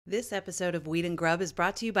This episode of Weed and Grub is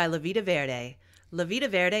brought to you by Vida Verde. Vida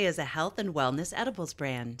Verde is a health and wellness edibles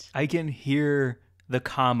brand. I can hear the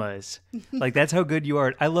commas. Like, that's how good you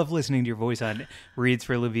are. I love listening to your voice on reads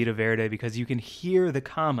for Vida Verde because you can hear the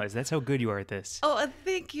commas. That's how good you are at this. Oh,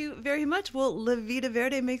 thank you very much. Well, Vida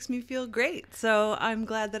Verde makes me feel great, so I'm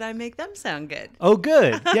glad that I make them sound good. Oh,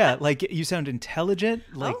 good. Yeah, like you sound intelligent,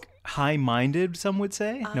 like high-minded, some would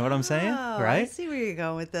say. Know what I'm saying? Right? I see where you're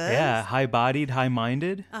going with this. Yeah, high-bodied,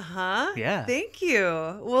 high-minded. Uh-huh. Yeah. Thank you.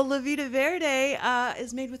 Well, Vida Verde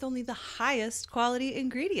is made with only the highest quality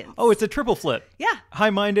ingredients. Oh, it's a triple flip. Yeah.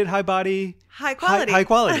 High-minded, high-body. High quality. High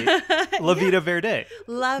quality. Vida Verde.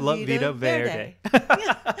 La Vida Verde.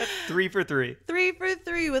 3 for 3. 3 for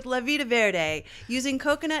 3 with La Vida Verde, using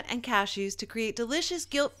coconut and cashews to create delicious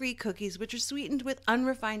guilt-free cookies, which are sweetened with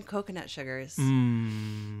unrefined coconut sugars.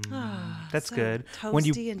 That's so good.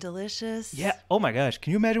 Toasty and delicious. Yeah. Oh my gosh.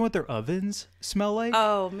 Can you imagine what their ovens smell like?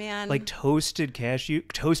 Oh man. Like toasted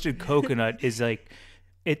coconut is like,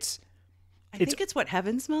 I think it's what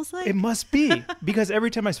heaven smells like. It must be, because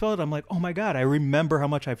every time I smell it, I'm like, oh my God, I remember how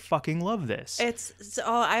much I fucking love this.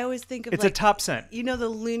 I always think of it's a top scent. You know the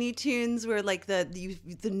Looney Tunes where like the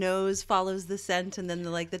nose follows the scent and then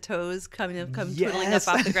the toes come twiddling up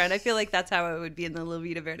off the ground. I feel like that's how it would be in the La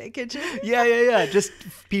Vida Verde kitchen. Yeah. Just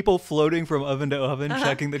people floating from oven to oven,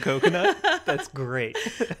 checking the coconut. That's great.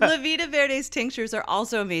 La Vida Verde's tinctures are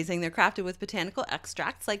also amazing. They're crafted with botanical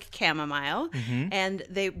extracts like chamomile, and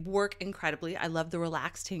they work incredibly. I love the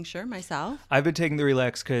Relax tincture myself. I've been taking the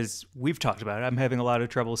Relax because we've talked about it. I'm having a lot of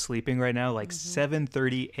trouble sleeping right now, like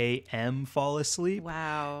 7:30 a.m. fall asleep.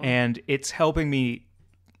 Wow. And it's helping me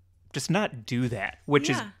just not do that, which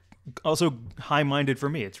is also high-minded for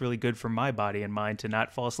me. It's really good for my body and mind to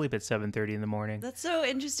not fall asleep at 7:30 in the morning. That's so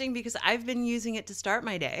interesting because I've been using it to start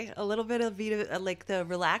my day. A little bit of like the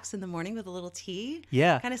Relax in the morning with a little tea.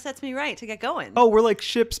 Yeah. Kind of sets me right to get going. Oh, we're like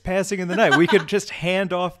ships passing in the night. We could just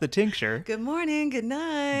hand off the tincture. Good morning. Good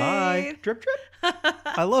night. Bye. Drip, drip.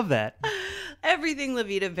 I love that. Everything La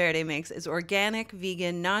Vida Verde makes is organic,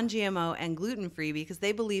 vegan, non-GMO, and gluten-free because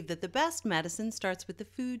they believe that the best medicine starts with the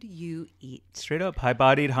food you eat. Straight up,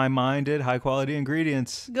 high-bodied, high-minded, high-quality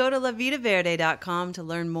ingredients. Go to lavidaverde.com to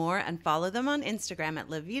learn more and follow them on Instagram at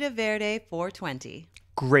lavidaverde420.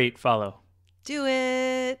 Great follow. Do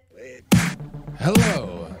it.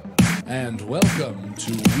 Hello, and welcome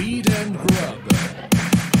to Weed and Grub.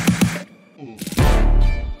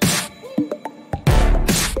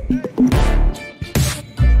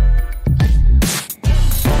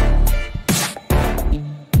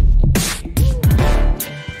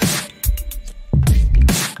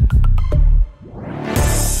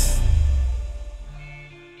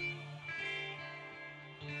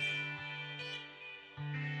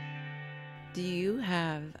 Do you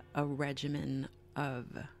have a regimen of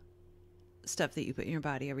stuff that you put in your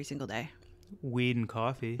body every single day? Weed and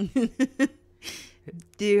coffee.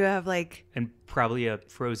 Do you have And probably a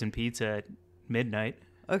frozen pizza at midnight.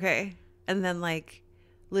 Okay. And then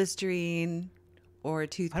Listerine or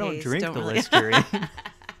toothpaste? I don't drink the Listerine.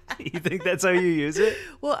 You think that's how you use it?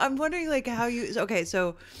 Well, I'm wondering how you... Okay,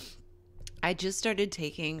 so I just started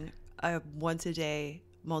taking a once-a-day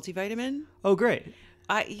multivitamin. Oh, great.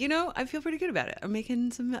 I feel pretty good about it. I'm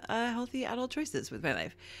making some healthy adult choices with my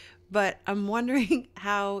life. But I'm wondering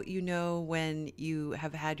how you know when you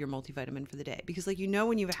have had your multivitamin for the day. Because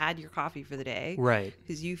when you've had your coffee for the day. Right.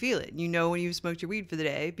 Because you feel it. You know when you've smoked your weed for the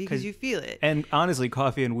day because you feel it. And honestly,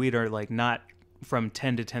 coffee and weed are not from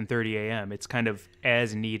 10 to 10:30 a.m. It's kind of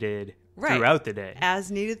as needed throughout the day.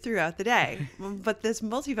 As needed throughout the day. But this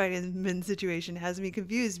multivitamin situation has me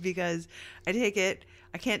confused because I take it.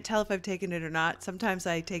 I can't tell if I've taken it or not. Sometimes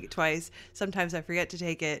I take it twice. Sometimes I forget to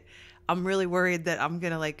take it. I'm really worried that I'm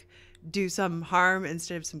going to do some harm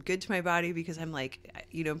instead of some good to my body because I'm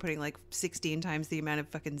putting 16 times the amount of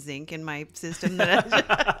fucking zinc in my system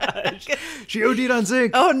that She OD'd on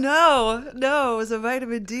zinc. Oh no, it was a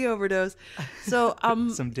vitamin D overdose. So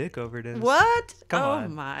some dick overdose. What? Come on. Oh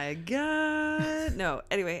my God. No.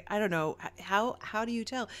 Anyway, I don't know. How do you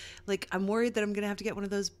tell? I'm worried that I'm gonna have to get one of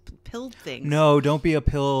those pill things. No, don't be a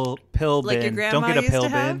pill bin. Like your grandma don't get a used pill to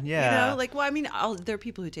have, bin. Yeah. There are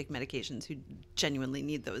people who take medications who genuinely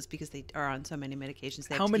need those because they are on so many medications.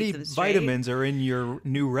 They have How to many keep them straight. vitamins are in your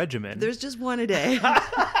new regimen? There's just one a day.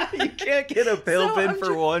 You can't get a pill So bin I'm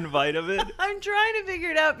for one vitamin. I'm trying to figure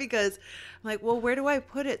it out because I'm like, well, where do I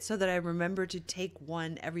put it so that I remember to take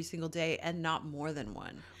one every single day and not more than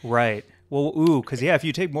one? Right. Well, because if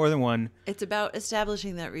you take more than one. It's about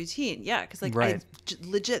establishing that routine. Yeah, because right. I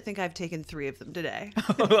legit think I've taken 3 of them today.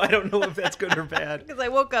 I don't know if that's good or bad. Because I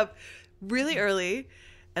woke up really early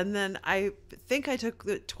And then I think I took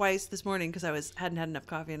it twice this morning because I hadn't had enough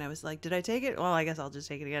coffee, and I was like, did I take it? Well, I guess I'll just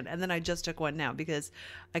take it again. And then I just took one now because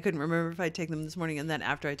I couldn't remember if I'd taken them this morning. And then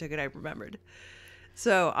after I took it, I remembered.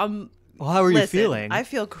 So Well, how are you feeling? I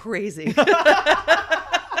feel crazy.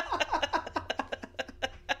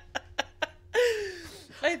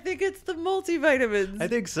 I think it's the multivitamins. I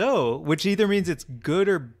think so, which either means it's good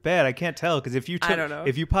or bad. I can't tell because I don't know.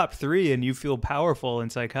 If you pop 3 and you feel powerful and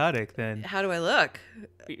psychotic, then How do I look?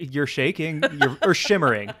 you're shaking or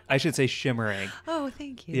shimmering. I should say shimmering. Oh,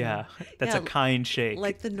 thank you. Yeah, that's a kind shake.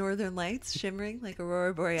 Like the northern lights shimmering, like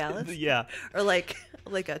Aurora Borealis. Yeah. Or like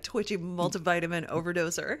a twitchy multivitamin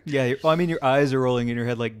overdoser. Yeah, well, I mean, your eyes are rolling in your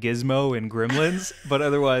head like Gizmo and Gremlins, but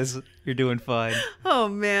otherwise, you're doing fine. Oh,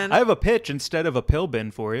 man. I have a pitch instead of a pill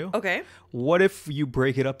bin for you. Okay. What if you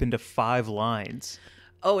break it up into 5 lines?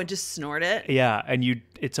 Oh, and just snort it? Yeah, and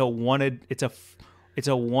it's a one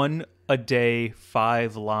a day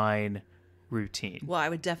 5-line routine. Well, I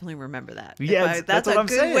would definitely remember that. Yeah, that's what a I'm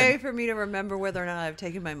good saying. way for me to remember whether or not I've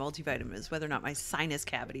taken my multivitamins, whether or not my sinus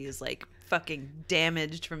cavity is like fucking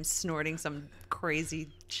damaged from snorting some crazy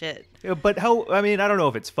shit. Yeah, but I don't know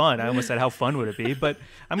if it's fun. I almost said how fun would it be, but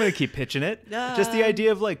I'm going to keep pitching it. Just the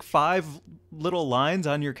idea of like 5 little lines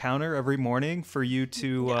on your counter every morning for you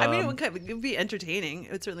to... I mean, it would be entertaining.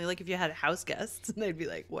 It would certainly, like if you had house guests and they'd be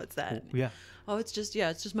like, what's that? Yeah. Oh, it's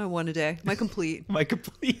just my one a day, my complete. My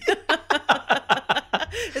complete...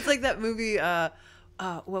 It's like that movie,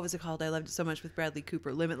 what was it called? I loved it so much with Bradley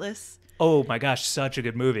Cooper, Limitless. Oh my gosh, such a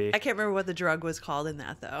good movie. I can't remember what the drug was called in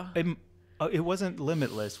that though. It wasn't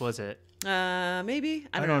Limitless, was it? Maybe.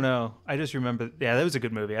 I don't know. I just remember. Yeah, that was a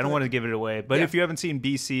good movie. I don't want to give it away, but if you haven't seen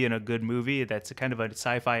BC in a good movie, that's a kind of a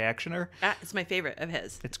sci-fi actioner. It's my favorite of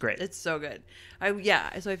his. It's great. It's so good.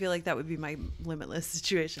 So I feel like that would be my Limitless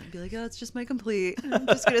situation. I'd be like, oh, it's just my complete. I'm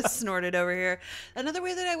just gonna snort it over here. Another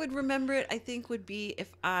way that I would remember it, I think, would be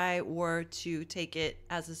if I were to take it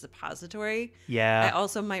as a suppository. Yeah. I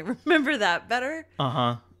also might remember that better.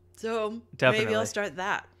 So Definitely. maybe I'll start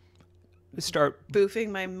that. Start boofing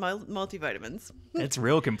my multivitamins. It's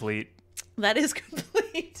real complete. That is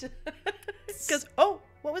complete. Because what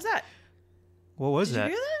was that? What was Did that?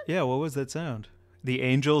 you hear that? Yeah, what was that sound? The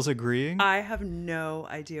angels agreeing? I have no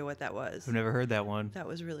idea what that was. I've never heard that one. That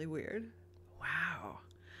was really weird. Wow.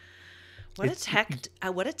 What a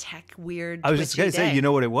tech weird. I was just gonna say, you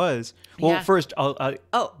know what it was? Well, Yeah. first, do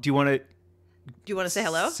you want to? Do you want to say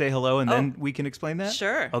hello? Say hello, and then we can explain that?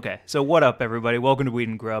 Sure. Okay. So what up, everybody? Welcome to Weed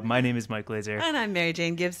and Grub. My name is Mike Glazer. And I'm Mary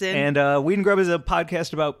Jane Gibson. And Weed and Grub is a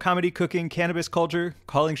podcast about comedy, cooking, cannabis culture,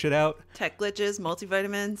 calling shit out. Tech glitches,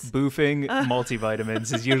 multivitamins. Boofing,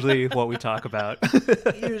 multivitamins is usually what we talk about.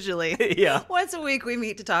 Usually. Yeah. Once a week we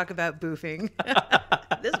meet to talk about boofing.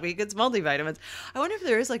 This week it's multivitamins. I wonder if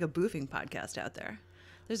there is like a boofing podcast out there.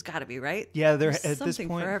 There's got to be, right? Yeah, There's at this something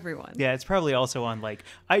point for everyone. Yeah, it's probably also on like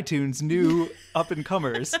iTunes new up and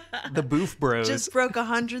comers, the Boof Bros. Just broke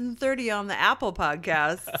 130 on the Apple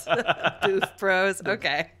podcasts. Boof Bros.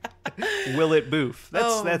 Okay. Will it boof?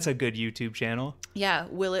 That's a good YouTube channel. Yeah,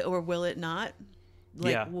 will it or will it not?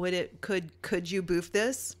 Like, Yeah. could you boof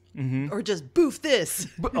this? Mm-hmm. Or just boof this?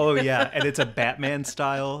 Oh yeah, and it's a Batman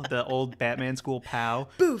style, the old Batman school pow.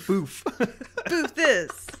 Boof. Boof. Boof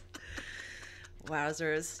this.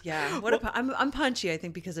 Wowzers. Yeah. I'm punchy, I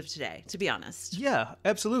think, because of today, to be honest. Yeah,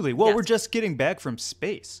 absolutely. Well, Yes. we're just getting back from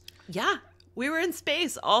space. Yeah. We were in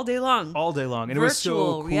space all day long. All day long. And it was so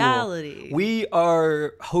Virtual cool. reality. We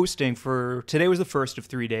are hosting today was the first of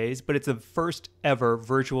 3 days, but it's the first ever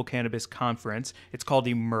virtual cannabis conference. It's called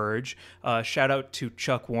Emerge. Shout out to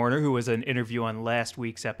Chuck Warner, who was an interview on last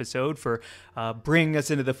week's episode, for bringing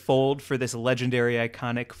us into the fold for this legendary,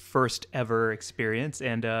 iconic first ever experience.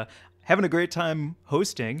 And having a great time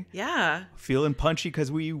hosting. Yeah. Feeling punchy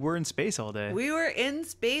because we were in space all day. We were in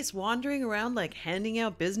space wandering around, like handing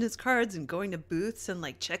out business cards and going to booths and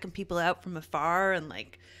like checking people out from afar. And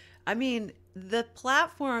like, I mean, the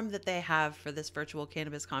platform that they have for this virtual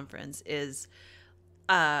cannabis conference is,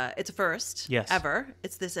 it's a first ever.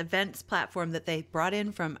 It's this events platform that they brought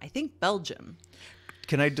in from, I think, Belgium.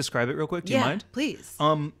 Can I describe it real quick? Do you mind? Please.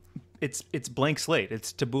 It's blank slate.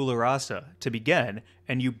 It's tabula rasa to begin,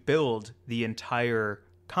 and you build the entire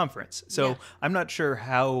conference. So I'm not sure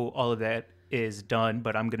how all of that is done,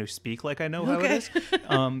 but I'm going to speak like I know how it is.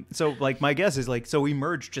 So like my guess is like, so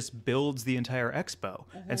Emerge just builds the entire expo.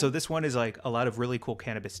 And so this one is like a lot of really cool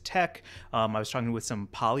cannabis tech. I was talking with some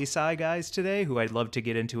poli-sci guys today who I'd love to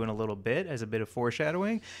get into in a little bit as a bit of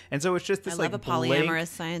foreshadowing. And so it's just this I love like a polyamorous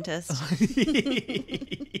scientist.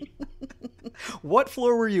 What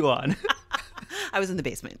floor were you on? I was in the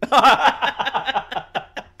basement.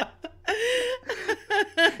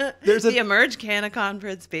 There's the Emerge Canna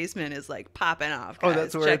Conference basement is like popping off. Guys. Oh,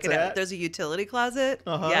 that's where Check it's it out. at? There's a utility closet.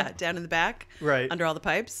 Yeah, down in the back. Right. Under all the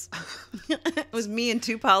pipes. It was me and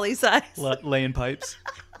 2 poli-size. laying pipes.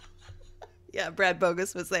 Yeah, Brad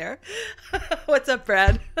Bogus was there. What's up,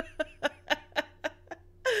 Brad?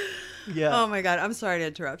 Yeah. Oh my God, I'm sorry to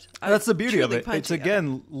interrupt. That's the beauty of truly it. It's punching at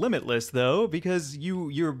again limitless though, because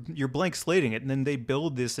you're blank slating it, and then they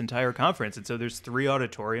build this entire conference, and so there's 3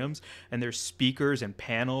 auditoriums, and there's speakers and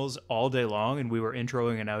panels all day long, and we were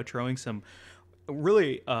introing and outroing some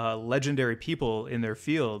really legendary people in their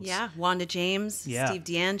fields. Yeah, Wanda James, Yeah. Steve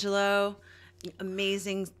D'Angelo.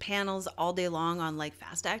 Amazing panels all day long on like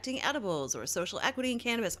fast acting edibles or social equity in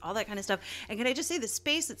cannabis, all that kind of stuff. And can I just say the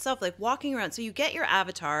space itself, like walking around, so you get your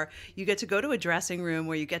avatar, you get to go to a dressing room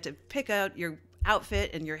where you get to pick out your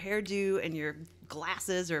outfit and your hairdo and your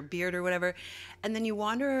glasses or beard or whatever, and then you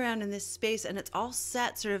wander around in this space, and it's all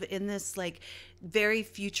set sort of in this like very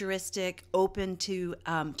futuristic, open to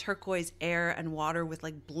turquoise air and water with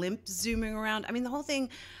like blimps zooming around. I mean, the whole thing,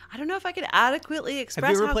 I don't know if I could adequately express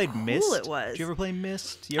Have you ever how played cool Myst? it was. Did you ever play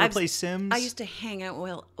Myst? You ever play Sims? I used to hang out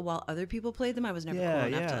while other people played them. I was never cool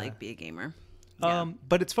enough to like be a gamer.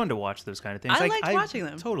 But it's fun to watch those kind of things. I liked watching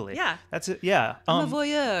them. Totally. Yeah. That's it. Yeah. I'm a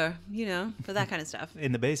voyeur, you know, for that kind of stuff.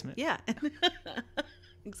 In the basement. Yeah.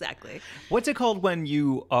 Exactly. What's it called when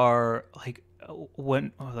you are like,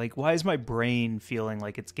 why is my brain feeling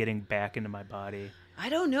like it's getting back into my body? I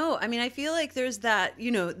don't know. I mean, I feel like there's that, you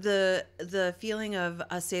know, the feeling of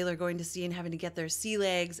a sailor going to sea and having to get their sea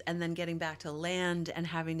legs and then getting back to land and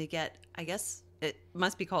having to get, I guess it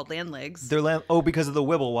must be called land legs. Because of the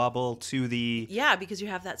wibble wobble to the... Yeah, because you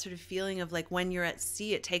have that sort of feeling of like when you're at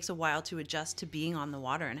sea, it takes a while to adjust to being on the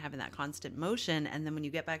water and having that constant motion. And then when you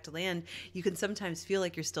get back to land, you can sometimes feel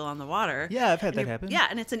like you're still on the water. Yeah, I've had that happen. Yeah,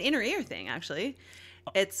 and it's an inner ear thing, actually.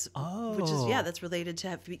 It's which is that's related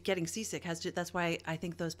to getting seasick. That's why I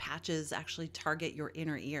think those patches actually target your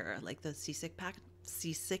inner ear, like the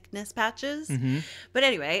seasickness patches. Mm-hmm. But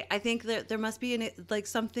anyway, I think that there must be like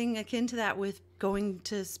something akin to that with going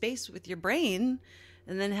to space with your brain,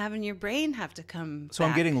 and then having your brain have to come. So back.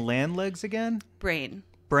 I'm getting land legs again. Brain.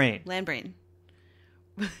 Land brain.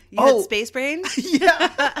 You had space brain. Yeah.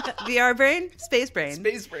 VR brain, space brain.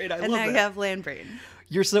 Space brain. And now you have land brain.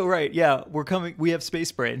 You're so right. Yeah, we have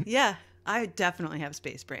space brain. Yeah, I definitely have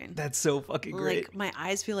space brain. That's so fucking great. Like my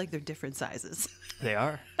eyes feel like they're different sizes. They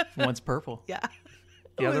are. One's purple. Yeah.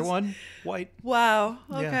 The other one, white. Wow.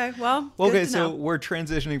 Okay. Yeah. Well. Okay, so we're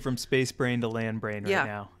transitioning from space brain to land brain right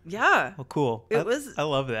now. Yeah. Well, cool. I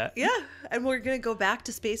love that. Yeah, and we're gonna go back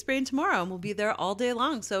to space brain tomorrow, and we'll be there all day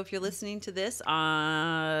long. So if you're listening to this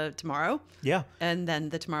tomorrow, yeah, and then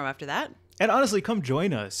the tomorrow after that, and honestly, come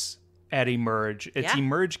join us at Emerge. It's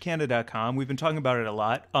emergecanada.com. We've been talking about it a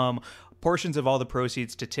lot. Portions of all the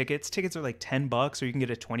proceeds to tickets. Tickets are like $10, or you can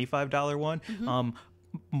get a $25 one. Mm-hmm.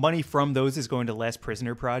 Money from those is going to Last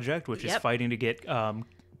Prisoner Project, which is fighting to get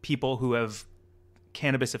people who have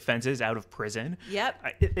cannabis offenses out of prison.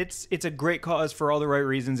 Yep. It's a great cause for all the right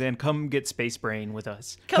reasons, and come get Space Brain with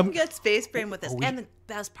us. Come get Space Brain with us. And the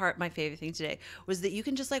best part, my favorite thing today, was that you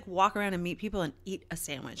can just like walk around and meet people and eat a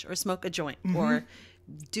sandwich or smoke a joint or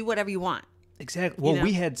do whatever you want. Exactly. Well,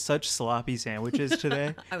 we had such sloppy sandwiches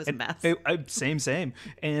today. I was a mess. Same.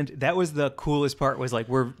 And that was the coolest part, was like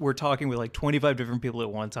we're talking with like 25 different people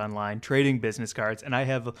at once online, trading business cards, and I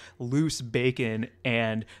have loose bacon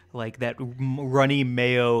and like that runny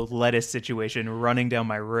mayo lettuce situation running down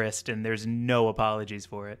my wrist, and there's no apologies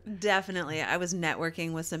for it. Definitely. I was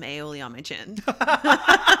networking with some aioli on my chin.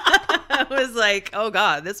 I was like, oh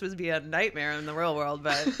God, this would be a nightmare in the real world,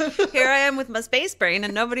 but here I am with my space brain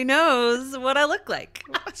and nobody knows what I look like.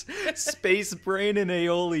 Space brain and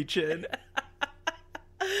aioli chin.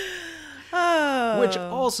 Oh. Which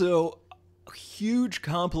also, huge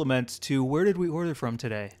compliments to, where did we order from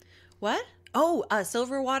today? What? Oh,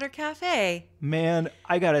 Silver Water Cafe. Man,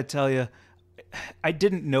 I gotta tell you, I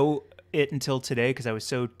didn't know it until today because I was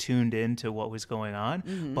so tuned in to what was going on.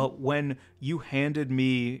 Mm-hmm. But when you handed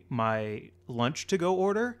me my lunch to go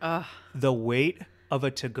order, the weight of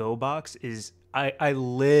a to-go box is, I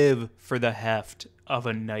live for the heft of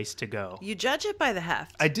a nice to-go. You judge it by the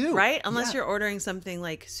heft. I do. Right? Unless you're ordering something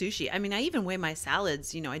like sushi. I mean, I even weigh my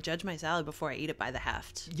salads. You know, I judge my salad before I eat it by the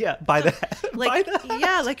heft. Yeah, by the heft. Like,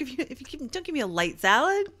 yeah, like if you don't give me a light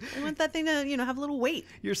salad, I want that thing to, have a little weight.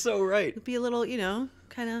 You're so right. It'd be a little,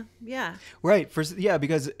 kind of, yeah. Right.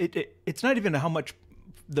 Because it's not even how much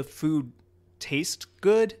the food tastes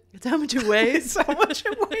good. It's how much it weighs. It's how much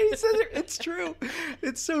it weighs. It's true.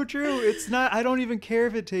 It's so true. It's not, I don't even care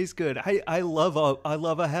if it tastes good. I love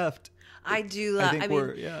a heft. I do. I think I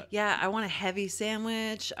we're mean, yeah. I want a heavy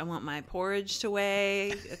sandwich. I want my porridge to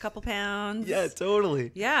weigh a couple pounds. Yeah,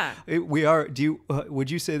 totally. Yeah. We are. Do you?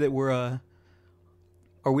 Would you say that we're a?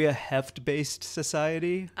 Are we a heft-based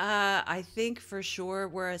society? I think for sure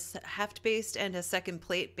we're a heft-based and a second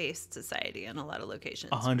plate-based society in a lot of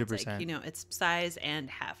locations. 100%. Like, it's size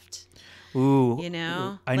and heft. Ooh. I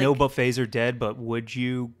know like- buffets are dead, but would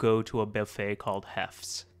you go to a buffet called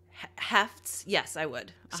hefts? Hefts, yes, I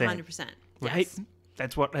would. Same. 100%. Right? Yes.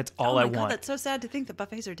 That's all I Oh my want. God, that's so sad to think that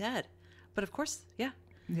buffets are dead. But of course, yeah.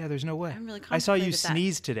 Yeah, there's no way. I'm really I saw you contemplated that.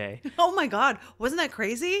 sneeze today. Oh my God, wasn't that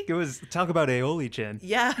crazy? It was talk about aioli, Jen.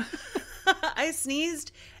 Yeah. I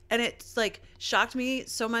sneezed and it like shocked me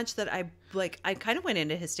so much that I kind of went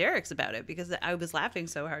into hysterics about it because I was laughing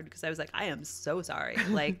so hard because I was like, I am so sorry.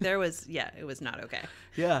 Like it was not okay.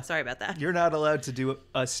 Yeah. Sorry about that. You're not allowed to do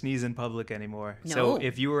a sneeze in public anymore. No. So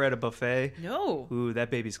if you were at a buffet, No. ooh, that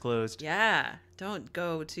baby's closed. Yeah. Don't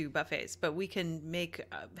go to buffets, but we can make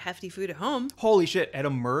hefty food at home. Holy shit, at a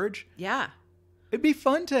merge? Yeah. It'd be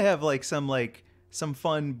fun to have some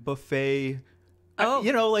fun buffet. Oh.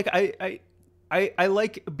 I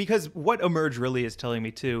like, because what Emerge really is telling me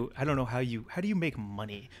too, I don't know how do you make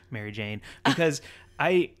money, Mary Jane? Because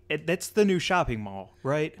that's the new shopping mall,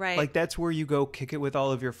 right? Right. Like that's where you go kick it with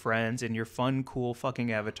all of your friends and your fun, cool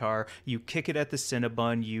fucking avatar. You kick it at the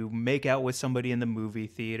Cinnabon. You make out with somebody in the movie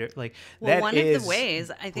theater. Like One of the ways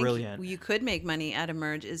I think brilliant. you could make money at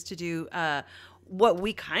Emerge is to do what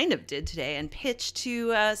we kind of did today and pitch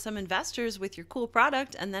to some investors with your cool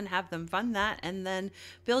product and then have them fund that and then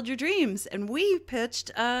build your dreams. And we pitched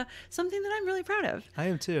something that I'm really proud of. I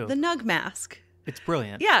am too. The Nug Mask. It's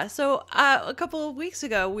brilliant. Yeah, so a couple of weeks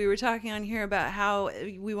ago, we were talking on here about how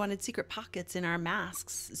we wanted secret pockets in our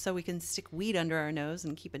masks so we can stick weed under our nose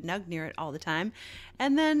and keep a nug near it all the time.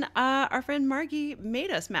 And then our friend Margie made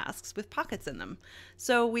us masks with pockets in them.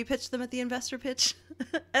 So we pitched them at the investor pitch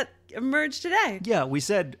at Emerge today. Yeah, we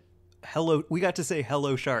said hello. We got to say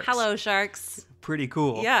hello, sharks. Hello, sharks. Pretty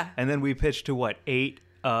cool. Yeah. And then we pitched to 8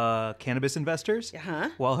 cannabis investors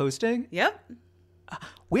while hosting. Yep.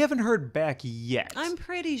 We haven't heard back yet. I'm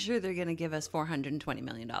pretty sure they're going to give us $420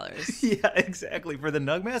 million. Yeah, exactly. For the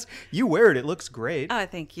Nug Mask, you wear it. It looks great.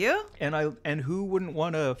 Thank you. And who wouldn't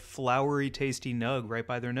want a flowery, tasty nug right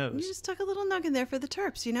by their You nose? just tuck a little nug in there for the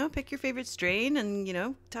terps, pick your favorite strain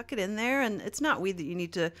and, tuck it in there. And it's not weed that you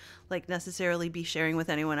need to necessarily be sharing with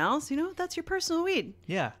anyone else. That's your personal weed.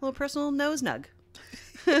 Yeah. A little personal nose nug.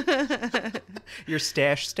 Your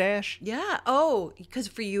stash? Yeah. Oh, because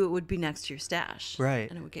for you, it would be next to your stash. Right.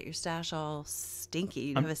 And it would get your stash all stinky.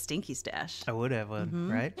 You'd have a stinky stash. I would have one,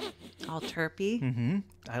 right? All terpy. Mm-hmm.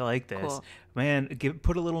 I like this. Cool. Man,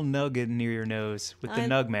 put a little nug in near your nose with the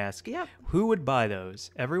Nug Mask. Yep. Who would buy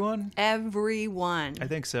those? Everyone? Everyone. I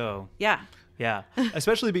think so. Yeah. Yeah,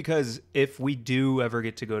 especially because if we do ever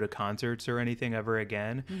get to go to concerts or anything ever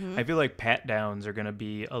again, I feel like pat downs are going to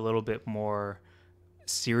be a little bit more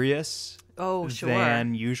serious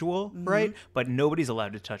than usual, right? But nobody's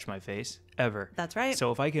allowed to touch my face ever. That's right.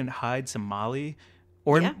 So if I can hide some Molly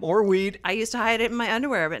or weed. I used to hide it in my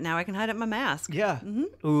underwear, but now I can hide it in my mask. Yeah.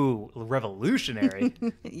 Ooh, revolutionary.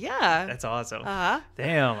 Yeah. That's awesome. Uh-huh.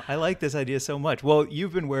 Damn, I like this idea so much. Well,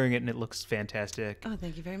 you've been wearing it and it looks fantastic. Oh,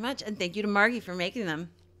 thank you very much. And thank you to Margie for making them.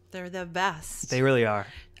 They're the best. They really are.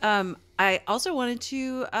 I also wanted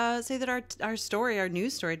to say that our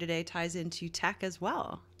news story today ties into tech as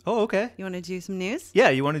well. Oh, okay. You want to do some news? Yeah,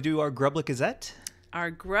 you want to do our Grublet Gazette? Our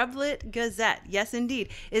Grublet Gazette, yes indeed,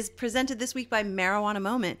 is presented this week by Marijuana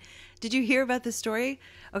Moment. Did you hear about this story?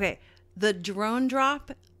 Okay, the drone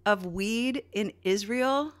drop of weed in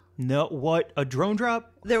Israel. No, what? A drone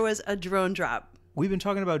drop? There was a drone drop. We've been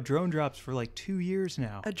talking about drone drops for like 2 years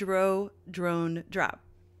now. A drone drop.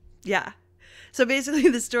 Yeah. So basically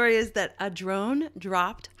the story is that a drone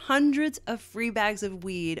dropped hundreds of free bags of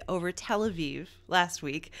weed over Tel Aviv last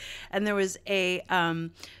week. And there was a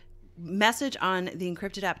message on the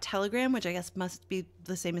encrypted app Telegram, which I guess must be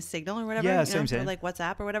the same as Signal or whatever. Yeah, same. Or like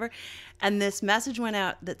WhatsApp or whatever. And this message went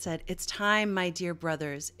out that said, "It's time, my dear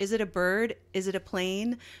brothers. Is it a bird? Is it a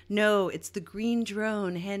plane? No, it's the green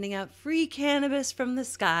drone handing out free cannabis from the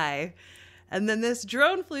sky." And then this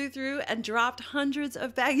drone flew through and dropped hundreds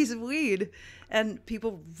of baggies of weed, and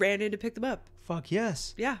people ran in to pick them up. Fuck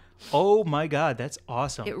yes. Yeah. Oh my God, that's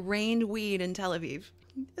awesome. It rained weed in Tel Aviv.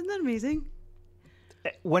 Isn't that amazing?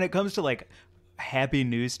 When it comes to like happy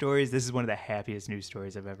news stories, this is one of the happiest news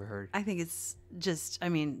stories I've ever heard. I think it's just,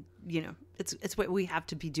 it's what we have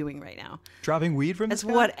to be doing right now. Dropping weed from the It's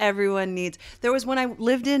sky? what everyone needs. There was, when I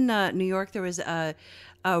lived in New York, there was a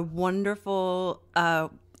wonderful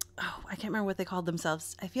I can't remember what they called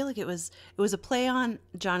themselves. I feel like it was a play on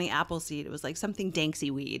Johnny Appleseed. It was like something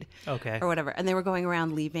danksy weed, Okay. or whatever. And they were going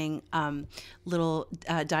around leaving little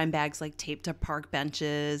dime bags like taped to park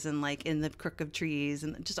benches and like in the crook of trees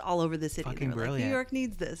and just all over the city. Fucking They were like, brilliant. New York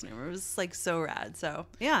needs this, and it was like so rad. So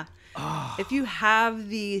yeah, if you have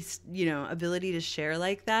the ability to share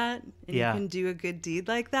like that, and Yeah. you can do a good deed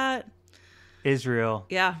like that, Israel.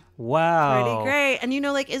 yeah, Wow. pretty great.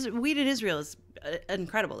 And like weed in Israel is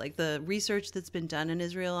incredible. Like the research that's been done in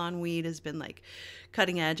Israel on weed has been like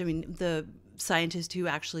cutting edge. I mean, the scientist who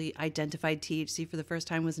actually identified THC for the first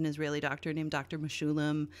time was an Israeli doctor named Dr.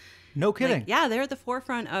 Meshulam. No kidding. Like, yeah, they're at the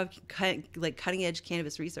forefront of cutting edge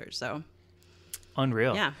cannabis research. So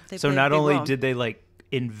Unreal. Yeah, they So play a not big only role. did they like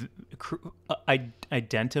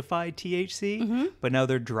identify THC, Mm-hmm. but now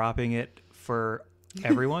they're dropping it for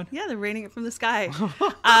everyone. yeah, they're raining it from the sky.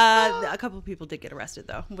 A couple of people did get arrested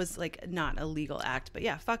though. It was like not a legal act, but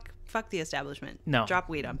yeah, fuck the establishment. No. Drop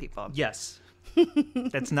weed on people. Yes.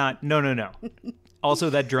 That's not. No. Also,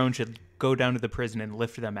 that drone should go down to the prison and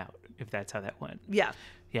lift them out if that's how that went. Yeah.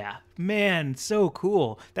 Yeah. Man, so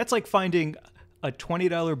cool. That's like finding a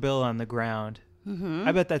 $20 bill on the ground. Mm-hmm.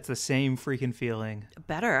 I bet that's the same freaking feeling.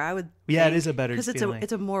 Better, I would. Yeah, it is a better because feeling.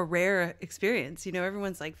 it's a more rare experience.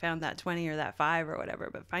 Everyone's like found that 20 or that 5 or whatever,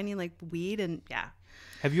 but finding like weed and yeah.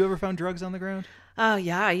 Have you ever found drugs on the ground? Oh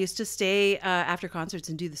yeah, I used to stay after concerts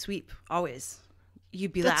and do the sweep always.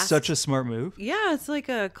 You'd be That's last. such a smart move. Yeah, it's like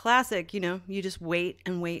a classic. You just wait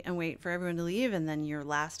and wait and wait for everyone to leave, and then you're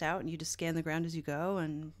last out, and you just scan the ground as you go.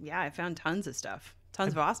 And yeah, I found tons of stuff.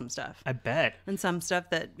 Tons of awesome stuff. I bet. And some stuff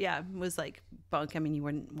that, was like bunk. I mean, you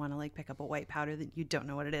wouldn't want to like pick up a white powder that you don't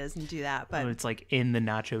know what it is and do that. But Oh, it's like in the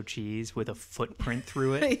nacho cheese with a footprint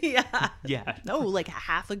through it. yeah. Yeah. No, like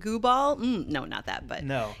half a goo ball? No, not that. But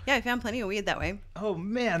No. yeah, I found plenty of weed that way. Oh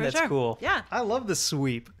man, For that's sure. cool. Yeah. I love the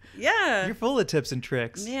sweep. Yeah. You're full of tips and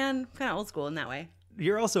tricks. Man, kind of old school in that way.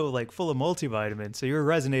 You're also like full of multivitamins, so you're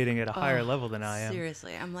resonating at a higher level than I am.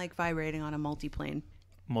 Seriously, I'm like vibrating on a multiplane.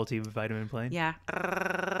 Multivitamin plane. Yeah.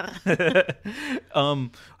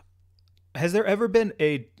 Has there ever been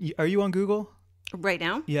are you on Google? Right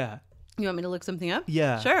now? Yeah. You want me to look something up?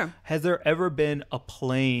 Yeah. Sure. Has there ever been a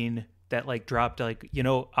plane that like dropped like,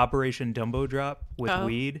 Operation Dumbo Drop with Oh,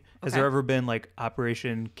 weed? Has okay. there ever been like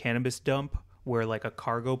Operation Cannabis Dump where like a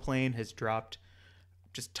cargo plane has dropped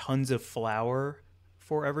just tons of flour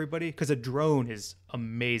for everybody? Because a drone is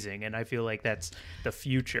amazing, and I feel like that's the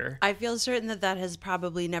future. I feel certain that has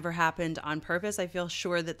probably never happened on purpose. I feel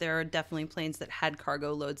sure that there are definitely planes that had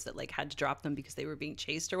cargo loads that like had to drop them because they were being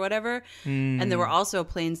chased or whatever. And there were also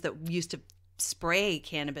planes that used to spray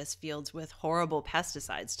cannabis fields with horrible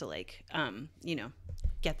pesticides to like,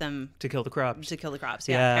 get them To kill the crops. to kill the crops.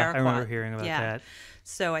 Yeah, I remember paraquat. hearing about that.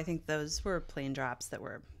 So I think those were plane drops that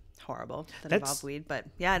were horrible that That's- involved weed. But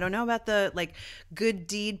yeah, I don't know about the like good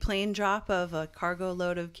deed plane drop of a cargo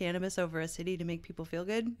load of cannabis over a city to make people feel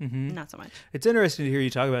good. Not so much. It's interesting to hear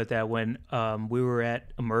you talk about that when we were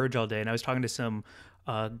at Emerge all day, and I was talking to some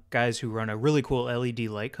guys who run a really cool LED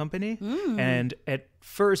light company. And at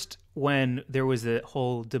first, when there was the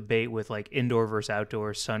whole debate with like indoor versus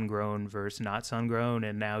outdoor, sun grown versus not sun grown,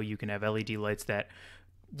 and now you can have LED lights that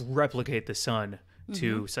replicate the sun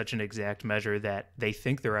to such an exact measure that they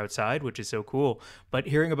think they're outside, which is so cool. But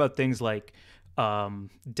hearing about things like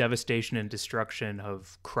devastation and destruction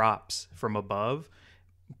of crops from above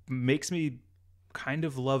makes me kind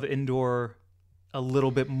of love indoor a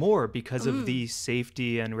little bit more because of the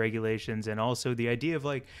safety and regulations, and also the idea of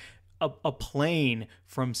like a plane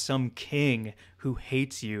from some king who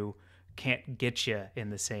hates you can't get you in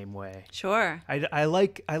the same way. Sure. I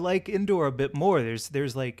like indoor a bit more. There's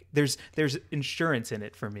insurance in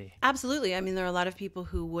it for me. Absolutely. I mean, there are a lot of people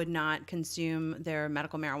who would not consume their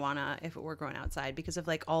medical marijuana if it were grown outside because of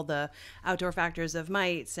like all the outdoor factors of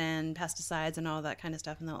mites and pesticides and all that kind of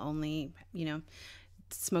stuff. And they'll only,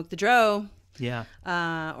 smoke the dro Yeah.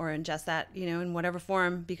 or ingest that, in whatever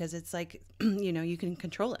form because it's like, you can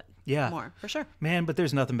control it. Yeah. More, for sure. Man, but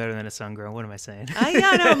there's nothing better than a sun grown. What am I saying?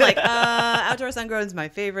 Yeah, no, I'm like, outdoor sun grown is my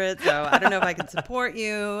favorite. So I don't know if I can support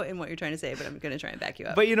you in what you're trying to say, but I'm going to try and back you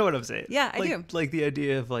up. But you know what I'm saying. Yeah, I like, do. Like the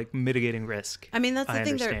idea of like mitigating risk. I mean, that's the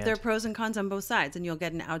thing. There understand. are pros and cons on both sides. And you'll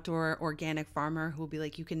get an outdoor organic farmer who will be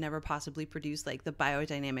like, you can never possibly produce like the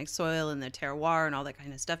biodynamic soil and the terroir and all that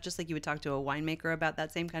kind of stuff. Just like you would talk to a winemaker about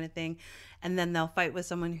that same kind of thing. And then they'll fight with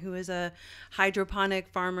someone who is a hydroponic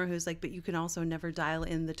farmer who's like, but you can also never dial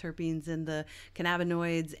in the terpenes and the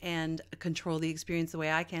cannabinoids and control the experience the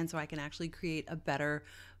way I can, so I can actually create a better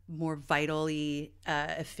more vitally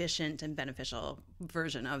efficient and beneficial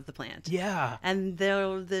version of the plant. Yeah. And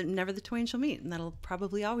never the twain shall meet, and that'll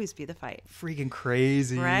probably always be the fight. Freaking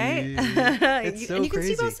crazy. Right? It's so and you crazy.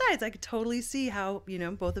 can see both sides. I could totally see how,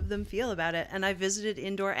 both of them feel about it. And I visited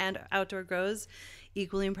indoor and outdoor grows,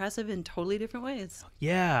 equally impressive in totally different ways.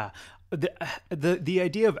 Yeah. The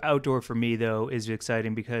idea of outdoor for me, though, is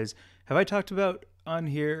exciting because have I talked about on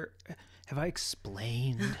here, have I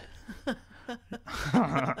explained?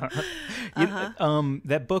 That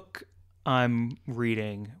book I'm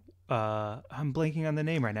reading, I'm blanking on the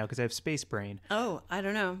name right now because I have space brain. Oh, I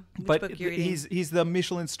don't know. Which But book you're reading? he's the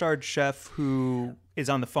Michelin-starred chef who is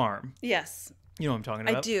on the farm. Yes, You know what I'm talking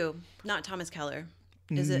about? I do. Not Thomas Keller.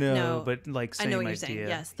 Is it? No, No, but like same I know what idea. you're saying.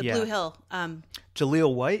 Yes, the Yeah. Blue Hill.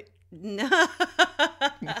 Jaleel White? No,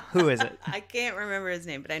 Who is it? I can't remember his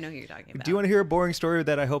name, but I know who you're talking about. Do you want to hear a boring story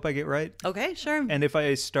that I hope I get right? Okay, sure. And if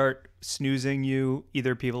I start snoozing you,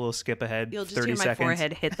 either people will skip ahead You'll just 30 hear my seconds.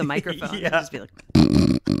 forehead hit the microphone. Yeah. And just be like,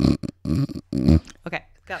 okay,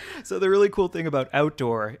 go. So the really cool thing about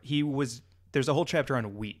outdoor, there's a whole chapter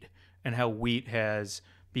on wheat and how wheat has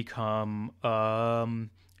become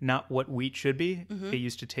not what wheat should be. It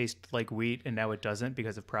used to taste like wheat and now it doesn't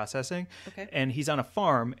because of processing. Okay. And he's on a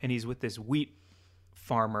farm and he's with this wheat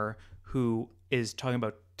farmer who is talking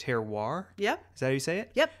about terroir. Yep. Is that how you say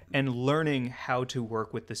it? Yep. And learning how to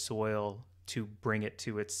work with the soil to bring it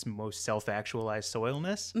to its most self-actualized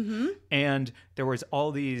soilness. Mm-hmm. And there was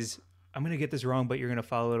all these, I'm going to get this wrong, but you're going to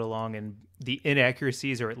follow it along, and the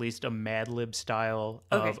inaccuracies, or at least a Mad Lib style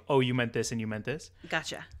of, Okay. oh, you meant this and you meant this.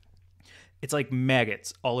 Gotcha. It's like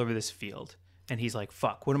maggots all over this field. And he's like,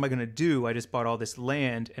 fuck, what am I going to do? I just bought all this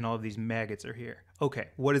land and all of these maggots are here. Okay,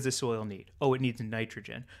 what does the soil need? Oh, it needs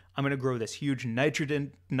nitrogen. I'm going to grow this huge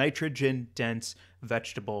nitrogen-dense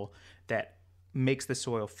vegetable that makes the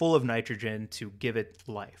soil full of nitrogen to give it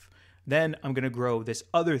life. Then I'm going to grow this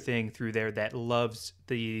other thing through there that loves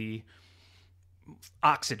the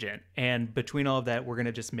oxygen. And between all of that, we're going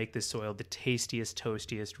to just make this soil the tastiest,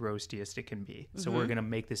 toastiest, roastiest it can be. So we're going to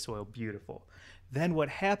make this soil beautiful. Then what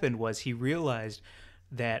happened was he realized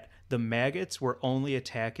that the maggots were only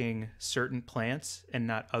attacking certain plants and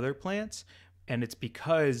not other plants. And it's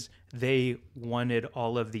because they wanted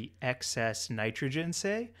all of the excess nitrogen,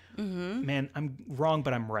 say. Mm-hmm. Man, I'm wrong,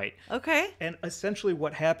 but I'm right. Okay. And essentially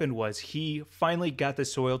what happened was he finally got the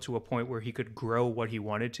soil to a point where he could grow what he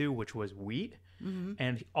wanted to, which was wheat. Mm-hmm.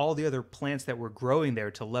 And all the other plants that were growing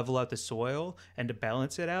there to level out the soil and to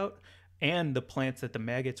balance it out, and the plants that the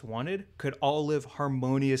maggots wanted, could all live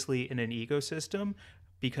harmoniously in an ecosystem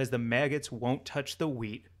because the maggots won't touch the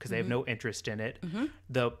wheat because they have no interest in it. Mm-hmm.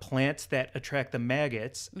 The plants that attract the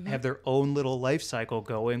maggots have their own little life cycle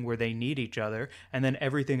going where they need each other, and then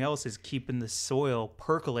everything else is keeping the soil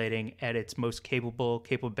percolating at its most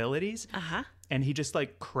capabilities. Uh-huh. And he just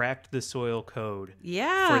like cracked the soil code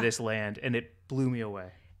Yeah. for this land, and it blew me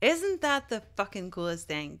away. Isn't that the fucking coolest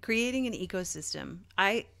thing? Creating an ecosystem.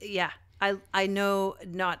 I know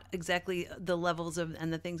not exactly the levels of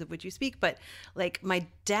and the things of which you speak, but like my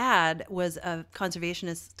dad was a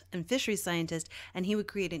conservationist and fisheries scientist, and he would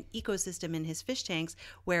create an ecosystem in his fish tanks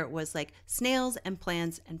where it was like snails and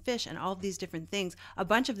plants and fish and all of these different things. A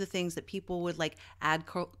bunch of the things that people would like add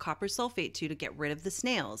copper sulfate to get rid of the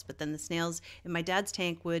snails, but then the snails in my dad's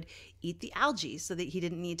tank would eat the algae so that he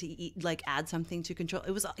didn't need to add something to control.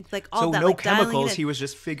 It was like all So that. no like dialing it chemicals. in. He was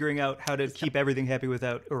just figuring out how to keep everything happy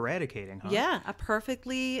without eradicating. Huh? Yeah, a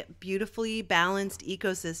perfectly, beautifully balanced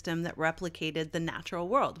ecosystem that replicated the natural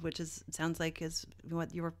world, which sounds like is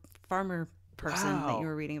what your farmer person that you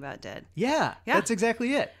were reading about did. Yeah, that's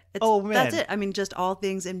exactly it. Man. That's it. I mean, just all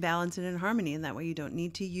things in balance and in harmony, and that way you don't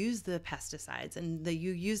need to use the pesticides, and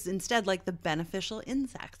you use instead like the beneficial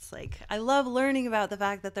insects. Like I love learning about the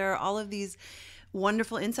fact that there are all of these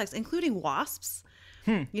wonderful insects, including wasps,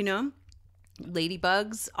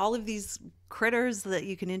 ladybugs, all of these critters that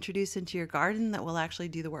you can introduce into your garden that will actually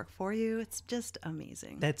do the work for you. It's just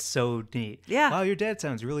amazing. That's so neat. Yeah. Wow, your dad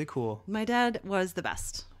sounds really cool. My dad was the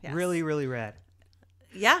best. Yes. Really, really rad.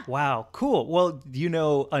 Yeah. Wow, cool. Well,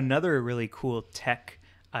 another really cool tech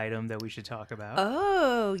item that we should talk about?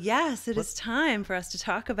 Oh, yes. It is time for us to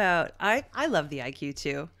talk about. I love the IQ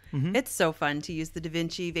too. Mm-hmm. It's so fun to use the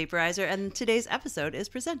DaVinci vaporizer, and today's episode is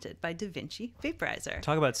presented by DaVinci Vaporizer.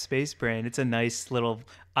 Talk about space brain. It's a nice little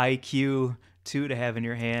IQ too to have in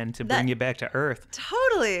your hand to bring you back to earth.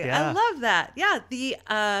 Totally. Yeah. I love that. Yeah. The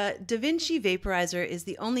DaVinci Vaporizer is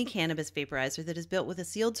the only cannabis vaporizer that is built with a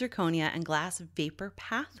sealed zirconia and glass vapor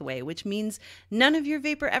pathway, which means none of your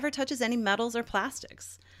vapor ever touches any metals or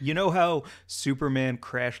plastics. You know how Superman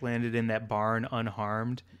crash landed in that barn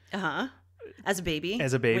unharmed? Uh-huh. As a baby?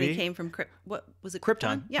 As a baby. When he came from, what was it?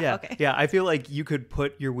 Krypton. Yeah, okay. Yeah, I feel like you could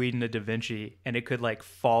put your weed in a DaVinci and it could like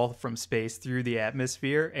fall from space through the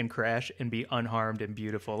atmosphere and crash and be unharmed and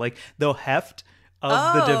beautiful. Like the heft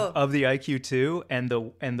of the IQ2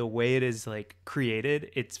 and the way it is like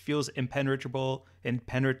created, it feels impenetrable,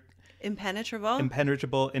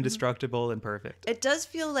 indestructible, and perfect. It does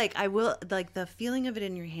feel like like the feeling of it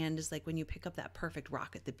in your hand is like when you pick up that perfect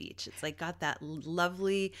rock at the beach. It's like got that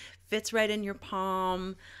lovely, fits right in your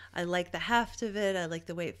palm. I like the heft of it. I like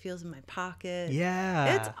the way it feels in my pocket.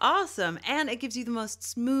 Yeah. It's awesome. And it gives you the most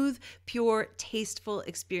smooth, pure, tasteful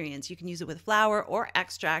experience. You can use it with flower or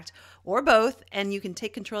extract or both. And you can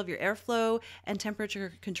take control of your airflow and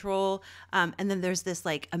temperature control. And then there's this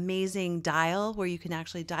like amazing dial where you can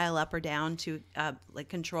actually dial up or down to like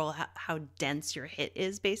control how dense your hit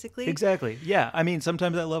is, basically. Exactly. Yeah. I mean,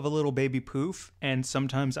 sometimes I love a little baby poof, and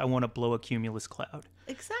sometimes I want to blow a cumulus cloud.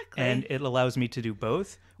 Exactly. And it allows me to do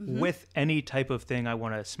both with any type of thing I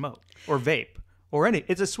want to smoke or vape or any.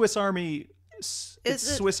 It's a Swiss Army.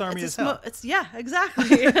 It's Swiss Army as hell. Yeah,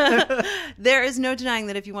 exactly. There is no denying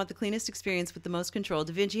that if you want the cleanest experience with the most control,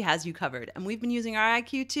 DaVinci has you covered. And we've been using our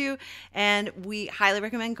IQ2, and we highly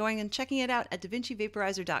recommend going and checking it out at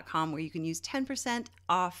DaVinciVaporizer.com, where you can use 10%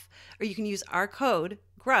 off, or you can use our code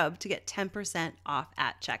GRUB to get 10% off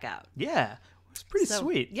at checkout. Yeah. It's pretty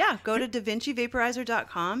sweet. Yeah, go to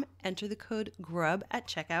DaVinciVaporizer.com, enter the code GRUB at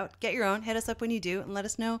checkout, get your own, hit us up when you do, and let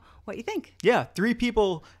us know what you think. Yeah, 3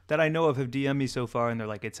 people that I know of have DM'd me so far, and they're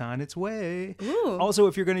like, it's on its way. Ooh. Also,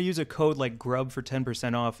 if you're going to use a code like GRUB for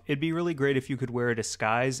 10% off, it'd be really great if you could wear a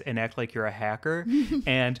disguise and act like you're a hacker.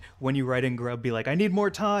 And when you write in GRUB, be like, I need more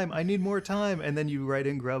time. And then you write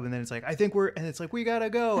in GRUB, and then it's like, and it's like, we got to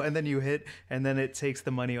go. And then you hit, and then it takes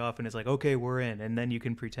the money off, and it's like, okay, we're in. And then you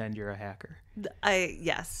can pretend you're a hacker.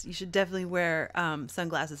 Yes, you should definitely wear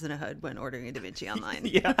sunglasses and a hood when ordering a DaVinci online.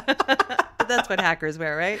 Yeah. That's what hackers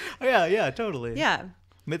wear, right? Yeah, totally. Yeah.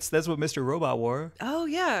 That's what Mr. Robot wore. Oh,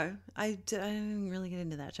 yeah. I didn't really get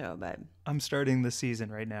into that show, but... I'm starting the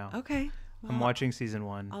season right now. Okay. Well, I'm watching season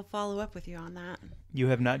 1. I'll follow up with you on that. You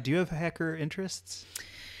have not... Do you have hacker interests?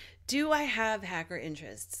 Do I have hacker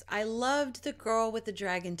interests? I loved the Girl with the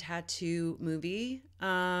Dragon Tattoo movie.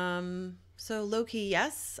 So low-key,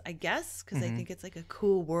 yes, I guess, because I think it's like a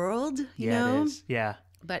cool world, you know? It is. Yeah.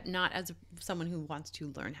 But not as someone who wants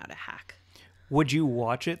to learn how to hack. Would you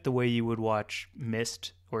watch it the way you would watch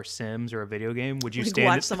Myst or Sims or a video game? Would you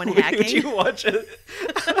watch someone hacking? Would you watch it?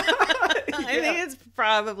 I think it's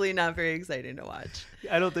probably not very exciting to watch.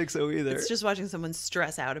 I don't think so either. It's just watching someone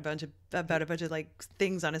stress out about a bunch of like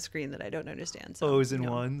things on a screen that I don't understand. So, O's and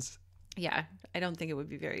ones. Yeah, I don't think it would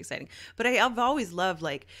be very exciting. But I've always loved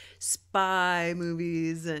like spy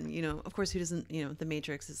movies, and of course, who doesn't? The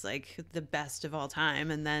Matrix is like the best of all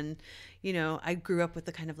time. And then, I grew up with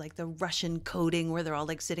the kind of like the Russian coding where they're all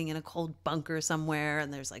like sitting in a cold bunker somewhere,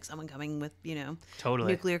 and there's like someone coming with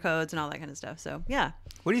totally nuclear codes and all that kind of stuff. So yeah.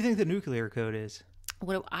 What do you think the nuclear code is?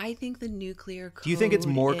 What do I think the nuclear code is? Do you think it's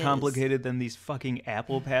more complicated than these fucking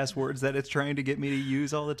Apple passwords that it's trying to get me to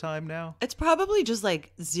use all the time now? It's probably just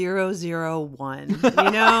like 001,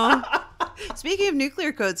 Speaking of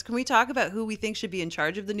nuclear codes, can we talk about who we think should be in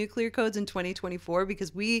charge of the nuclear codes in 2024?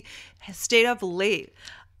 Because we stayed up late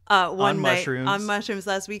one night on mushrooms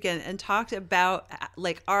last weekend and talked about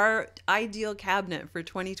like our ideal cabinet for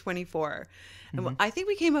 2024. And I think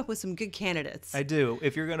we came up with some good candidates. I do.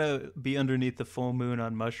 If you're going to be underneath the full moon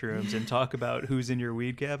on mushrooms and talk about who's in your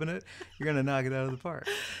weed cabinet, you're going to knock it out of the park.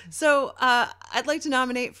 So I'd like to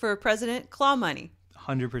nominate for president Claw Money.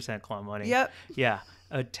 100% Claw Money. Yep. Yeah.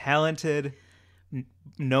 A talented,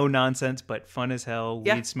 no nonsense, but fun as hell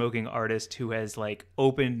weed smoking artist who has like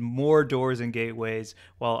opened more doors and gateways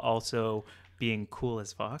while also being cool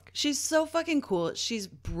as fuck. She's so fucking cool. She's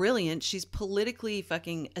brilliant. She's politically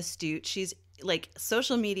fucking astute. She's like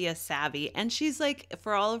social media savvy, and she's like,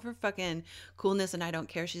 for all of her fucking coolness and I don't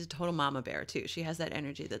care, she's a total mama bear too. She has that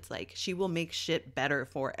energy that's like she will make shit better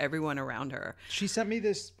for everyone around her. She sent me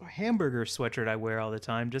this hamburger sweatshirt I wear all the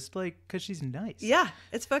time just like because she's nice. Yeah,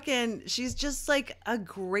 it's fucking, she's just like a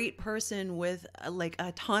great person with like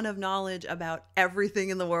a ton of knowledge about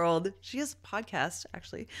everything in the world. She has a podcast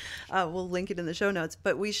actually. We'll link it in the show notes,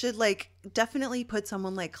 but we should like definitely put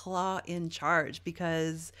someone like Claw in charge,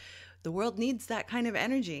 because the world needs that kind of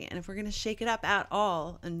energy. And if we're going to shake it up at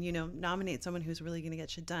all and, nominate someone who's really going to get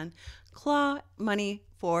shit done, claw money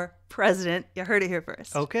for president. You heard it here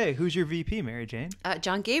first. Okay, who's your VP, Mary Jane?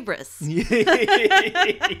 John Gabrus.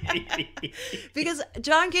 Because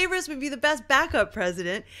John Gabrus would be the best backup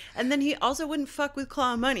president, and then he also wouldn't fuck with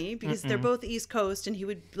claw money because they're both East Coast, and he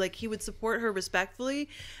would support her respectfully,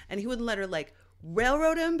 and he wouldn't let her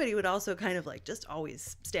railroad him, but he would also kind of just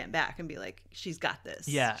always stand back and be like, she's got this.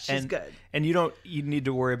 Yeah, she's good. And you need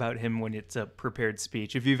to worry about him when it's a prepared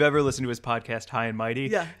speech. If you've ever listened to his podcast High and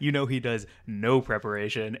Mighty, you know he does no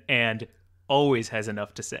preparation and always has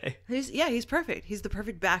enough to say. He's perfect. He's the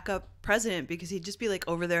perfect backup president because he'd just be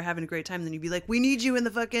over there having a great time. And then he'd be like, we need you in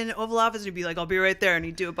the fucking Oval Office. And he'd be like, I'll be right there. And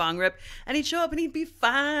he'd do a bong rip and he'd show up and he'd be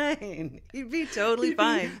fine. He'd be totally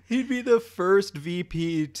fine. He'd be the first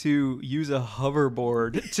VP to use a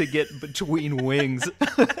hoverboard to get between wings.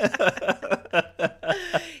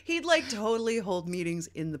 He'd totally hold meetings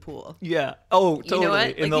in the pool. Yeah. Oh, totally. You know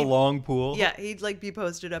what? In the long pool. Yeah. He'd be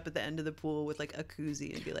posted up at the end of the pool with a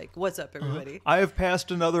koozie and be like, what's up, everybody? I have passed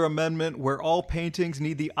another amendment where all paintings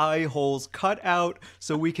need the eye holes cut out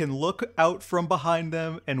so we can look out from behind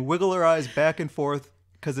them and wiggle our eyes back and forth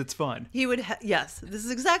because it's fun. He would, yes, this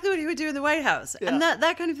is exactly what he would do in the White House. Yeah. And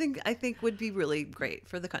that kind of thing, I think, would be really great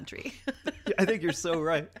for the country. I think you're so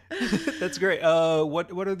right. That's great.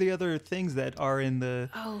 What are the other things that are in the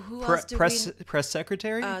press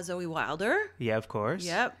secretary? Zoe Wilder. Yeah, of course.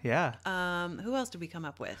 Yep. Yeah. Who else did we come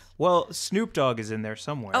up with? Well, Snoop Dogg is in there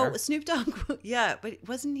somewhere. Oh, Snoop Dogg. Yeah, but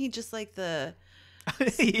wasn't he just the...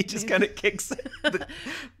 He just kind of kicks.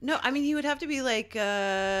 No, I mean he would have to be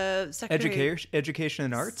secretary education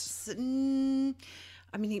and arts. I mean,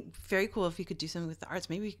 very cool if he could do something with the arts.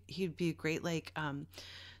 Maybe he'd be a great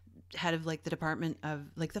head of the department of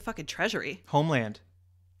the fucking Treasury, Homeland,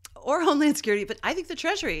 or Homeland Security. But I think the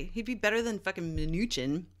Treasury, he'd be better than fucking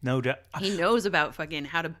Mnuchin. No doubt. He knows about fucking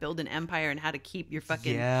how to build an empire and how to keep your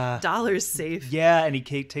fucking dollars safe. Yeah, and he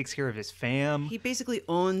takes care of his fam. He basically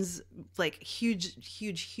owns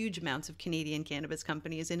huge amounts of Canadian cannabis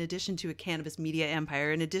companies, in addition to a cannabis media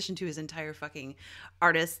empire, in addition to his entire fucking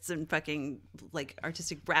artists and fucking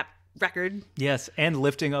artistic rap record. Yes, and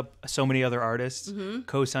lifting up so many other artists,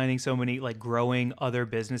 co-signing so many, growing other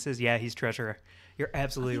businesses. Yeah, he's treasurer. You're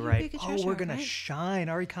absolutely right. We're going to shine.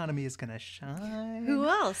 Our economy is going to shine. Who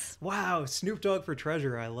else? Wow, Snoop Dogg for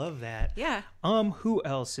treasurer. I love that. Yeah. Who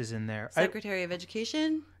else is in there? Secretary of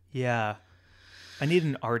Education? Yeah. I need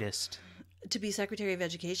an artist. To be Secretary of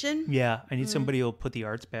Education? Yeah, I need somebody who'll put the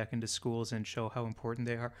arts back into schools and show how important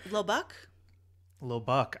they are. Lil Buck? Lil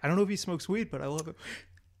Buck. I don't know if he smokes weed, but I love it.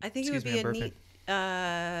 I think it would be a neat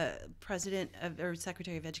president or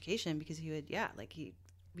Secretary of Education because he would,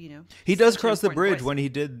 he does cross the bridge when he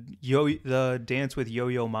did the dance with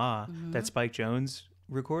Yo-Yo Ma that Spike Jonze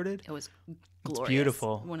recorded. It was glorious. It's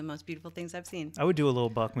beautiful. One of the most beautiful things I've seen. I would do a little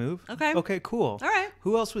Buck move. Okay, cool. All right.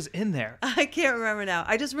 Who else was in there? I can't remember now.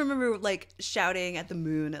 I just remember shouting at the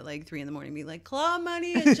moon at 3 a.m, being like, claw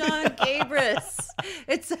money and John Gabrus.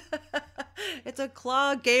 It's a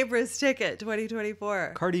claw Gabrus ticket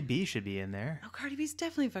 2024. Cardi B should be in there. Oh, Cardi B's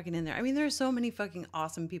definitely fucking in there. I mean, there are so many fucking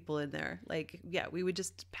awesome people in there. We would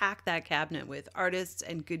just pack that cabinet with artists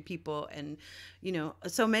and good people. And,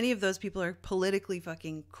 so many of those people are politically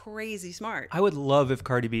fucking crazy smart. I would love if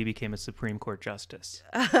Cardi B became a Supreme Court justice.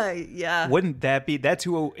 Yeah. Wouldn't that be? That's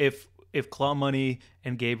who. If Claw Money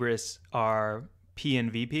and Gabrus are P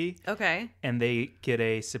and VP, okay, and they get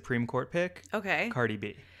a Supreme Court pick, okay, Cardi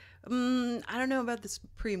B. I don't know about the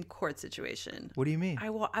Supreme Court situation. What do you mean? I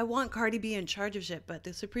want Cardi B in charge of shit, but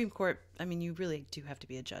the Supreme Court, I mean, you really do have to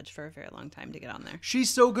be a judge for a very long time to get on there. She's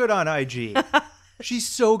so good on IG. She's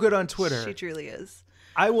so good on Twitter. She truly is.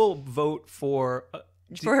 I will vote for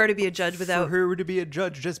her to be a judge without... For her to be a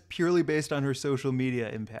judge just purely based on her social media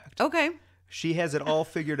impact. Okay. She has it all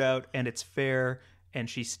figured out, and it's fair, and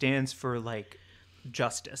she stands for,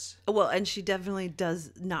 justice. Well, and she definitely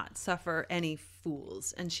does not suffer any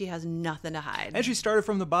fools, and she has nothing to hide. And she started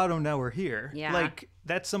from the bottom, now we're here. Yeah.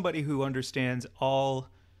 That's somebody who understands all,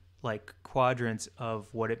 quadrants of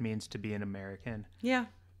what it means to be an American. Yeah.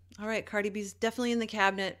 All right, Cardi B's definitely in the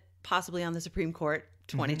cabinet, possibly on the Supreme Court.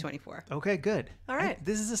 2024. Okay, good. All right.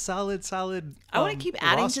 This is a solid. I want to keep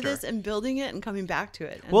adding roster to this and building it and coming back to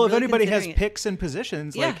it. Well, if anybody has picks and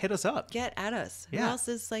positions, hit us up. Get at us. Yeah. Who else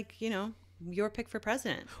is your pick for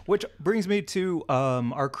president? Which brings me to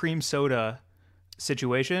our cream soda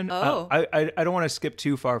situation. Oh. I don't want to skip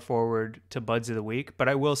too far forward to Buds of the Week, but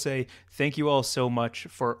I will say thank you all so much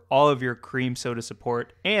for all of your cream soda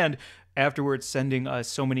support and afterwards sending us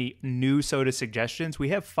so many new soda suggestions. We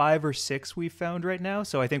have 5 or 6 we've found right now.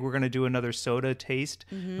 So I think we're going to do another soda taste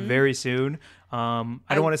very soon. I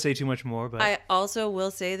don't want to say too much more, but I also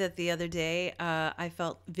will say that the other day I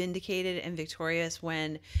felt vindicated and victorious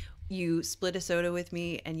when you split a soda with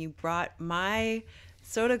me and you brought my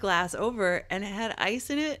soda glass over and it had ice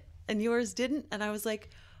in it and yours didn't. And I was like,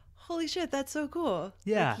 holy shit, that's so cool.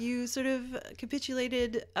 Yeah. Like you sort of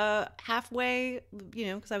capitulated halfway,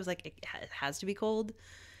 because I was like, it has to be cold.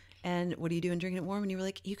 And what are you doing drinking it warm? And you were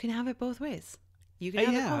like, you can have it both ways. You can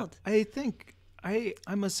have it cold. I think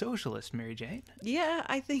I'm a socialist, Mary Jane. Yeah,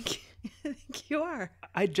 I think you are.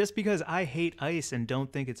 Just because I hate ice and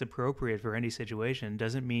don't think it's appropriate for any situation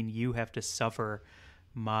doesn't mean you have to suffer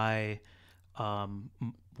my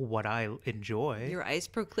what I enjoy. Your ice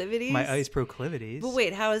proclivities? My ice proclivities. But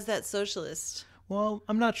wait, how is that socialist? Well,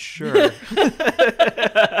 I'm not sure.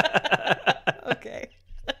 Okay.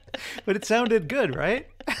 But it sounded good, right?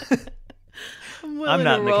 I'm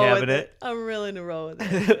not in the cabinet. I'm willing to roll with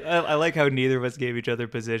it. I like how neither of us gave each other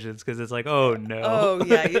positions because it's like, oh no. Oh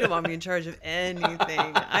yeah, you don't want me in charge of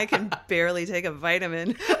anything. I can barely take a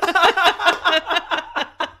vitamin.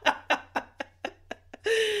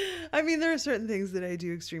 I mean, there are certain things that I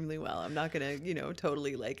do extremely well. I'm not going to,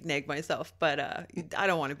 totally like nag myself, but I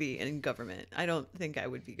don't want to be in government. I don't think I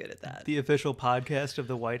would be good at that. The official podcast of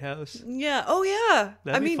the White House. Yeah. Oh, yeah.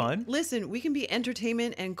 That'd be fun. Listen, we can be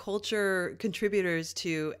entertainment and culture contributors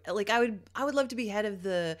to, like, I would love to be head of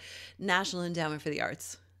the National Endowment for the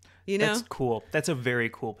Arts. That's cool. That's a very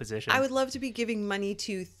cool position. I would love to be giving money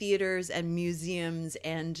to theaters and museums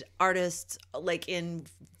and artists, like in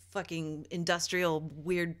fucking industrial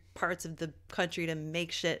weird parts of the country to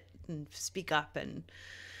make shit and speak up, and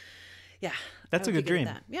yeah, that's a good dream.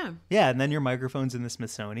 Yeah, and then your microphone's in the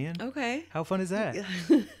Smithsonian. Okay, how fun is that?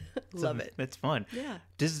 Love it. It's fun. Yeah.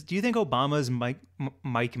 Do you think Obama's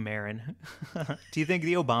Mike Marin? Do you think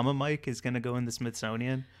the Obama mic is going to go in the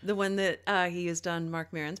Smithsonian? The one that he used on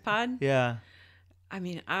Mark Maron's pod? Yeah. I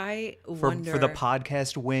mean, I wonder... For the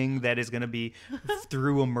podcast wing that is going to be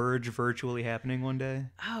through Emerge virtually happening one day.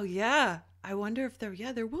 Oh, yeah. I wonder if there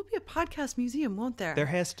will be a podcast museum, won't there? There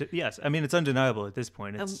has to, yes. I mean, it's undeniable at this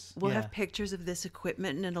point. We'll have pictures of this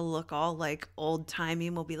equipment and it'll look all like old timey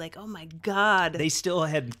and we'll be like, oh my God. They still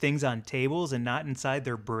had things on tables and not inside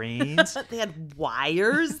their brains. They had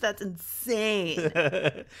wires? That's insane.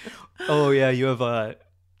 Oh, yeah. You have a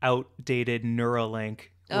outdated Neuralink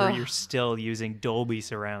where you're still using Dolby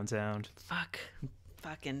surround sound.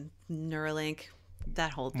 Fucking Neuralink.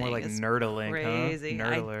 That whole thing more like is Nerdalink, crazy. Huh?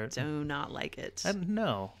 Nerd alert. I do not like it. I don't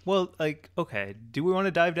know. Well, like, okay. Do we want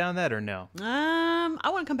to dive down that or no? I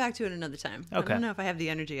want to come back to it another time. Okay. I don't know if I have the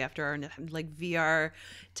energy after our like VR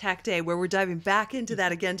tech day where we're diving back into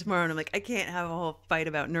that again tomorrow. And I'm like, I can't have a whole fight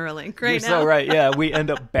about Neuralink right You're now. so right. Yeah, we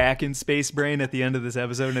end up back in Space Brain at the end of this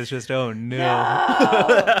episode, and it's just, oh no.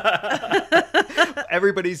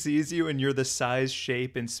 Everybody sees you, and you're the size,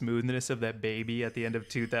 shape, and smoothness of that baby at the end of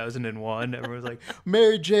 2001. Everyone's like,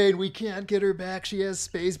 Mary Jane, we can't get her back. She has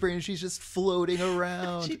Space Brain. She's just floating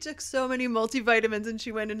around. She took so many multivitamins, and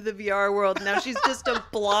she went into the VR world. Now she's just a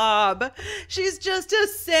blob. She's just a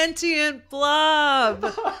sentient blob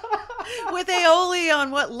with aioli on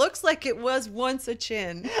what looks like it was once a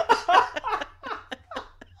chin.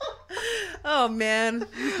 Oh, man.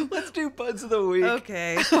 Let's do Buds of the Week.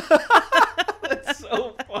 Okay. That's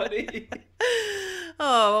so funny.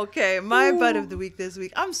 Oh, okay. My Bud of the Week this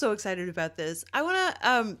week. I'm so excited about this. I want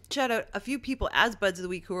to shout out a few people as Buds of the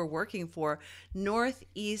Week who are working for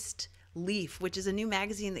Northeast Leaf, which is a new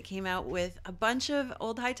magazine that came out with a bunch of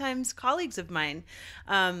old High Times colleagues of mine.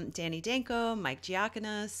 Danny Danko, Mike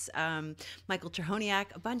Giaconos, Michael Trehoniak,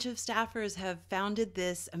 a bunch of staffers have founded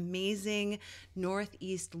this amazing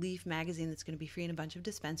Northeast Leaf magazine that's going to be free in a bunch of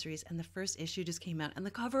dispensaries. And the first issue just came out, and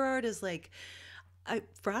the cover art is like, I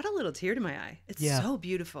brought a little tear to my eye. It's so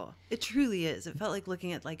beautiful. It truly is. It felt like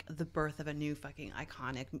looking at like the birth of a new fucking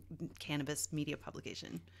iconic cannabis media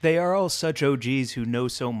publication. They are all such OGs who know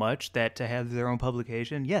so much that to have their own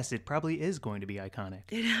publication, yes, it probably is going to be iconic.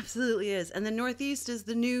 It absolutely is. And the Northeast is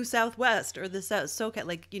the new Southwest, or the SoCal.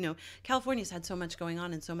 Like, California's had so much going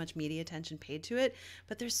on and so much media attention paid to it,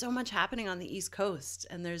 but there's so much happening on the East Coast,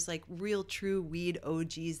 and there's like real true weed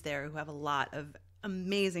OGs there who have a lot of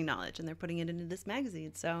amazing knowledge, and they're putting it into this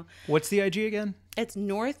magazine. So what's the IG again? It's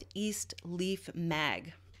Northeast Leaf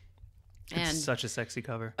Mag. And it's such a sexy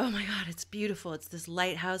cover. Oh my God, it's beautiful. It's this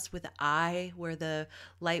lighthouse with an eye where the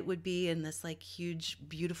light would be, and this like huge,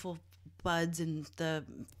 beautiful buds in the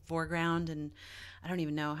foreground. And I don't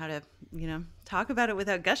even know how to, talk about it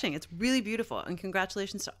without gushing. It's really beautiful. And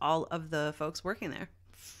congratulations to all of the folks working there.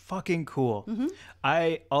 fucking cool.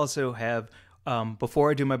 I also have,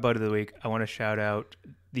 before I do my butt of the week, I want to shout out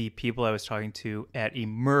the people I was talking to at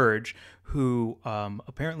Emerge who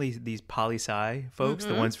apparently these poli-sci folks,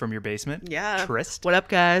 the ones from your basement. Yeah. Trist. What up,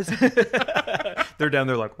 guys? They're down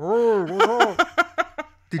there like,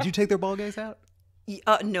 did you take their ball gaze out?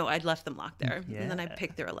 No, I'd left them locked there. Yeah. And then I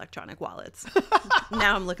picked their electronic wallets.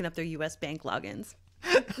 Now I'm looking up their U.S. bank logins.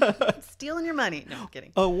 Stealing your money. No, I'm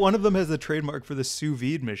kidding. One of them has the trademark for the sous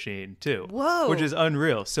vide machine too. Whoa. Which is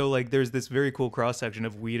unreal. So like there's this very cool cross section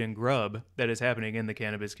of weed and grub that is happening in the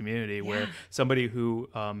cannabis community where somebody who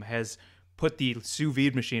has put the sous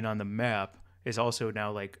vide machine on the map is also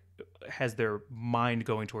now like has their mind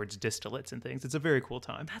going towards distillates and things. It's a very cool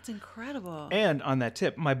time. That's incredible. And on that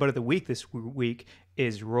tip, my butt of the week this week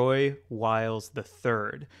is Roy Wiles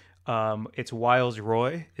III. It's Wiles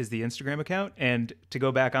Roy is the Instagram account. And to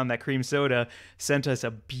go back on that cream soda, sent us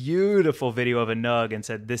a beautiful video of a nug and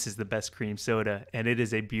said, this is the best cream soda. And it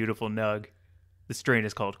is a beautiful nug. The strain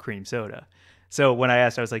is called cream soda. So when I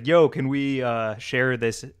asked, I was like, yo, can we share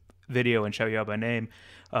this video and shout you out by name?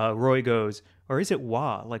 Roy goes, or is it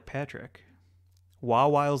Wah, like Patrick? Wah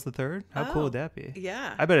Wiles III? How cool would that be?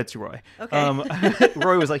 Yeah. I bet it's Roy. Okay.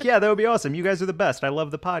 Roy was like, yeah, that would be awesome. You guys are the best. I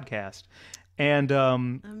love the podcast. And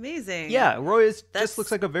amazing. yeah, Roy just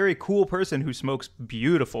looks like a very cool person who smokes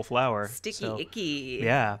beautiful flower. Sticky icky.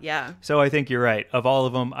 Yeah. Yeah. So I think you're right. Of all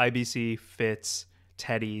of them, IBC, Fitz,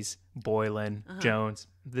 Teddy's, Boylan, Jones,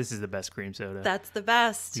 this is the best cream soda. That's the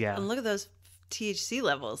best. Yeah. And look at those THC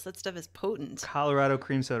levels. That stuff is potent. Colorado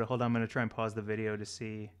cream soda. Hold on, I'm going to try and pause the video to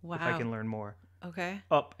see if I Wow. can learn more. Okay.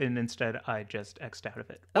 And instead I just X'd out of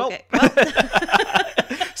it. Okay.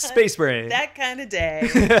 Space brain. That kind of day.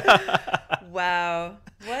 Wow.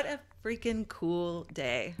 What a freaking cool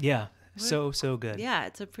day. Yeah. So good. Yeah,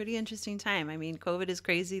 it's a pretty interesting time. I mean, COVID is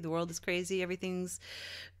crazy. The world is crazy. Everything's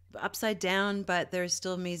upside down, but there's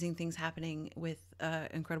still amazing things happening with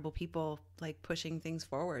incredible people like pushing things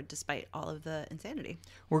forward despite all of the insanity.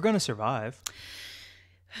 We're going to survive.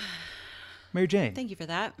 Mary Jane. Thank you for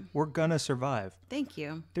that. We're going to survive. Thank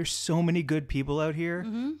you. There's so many good people out here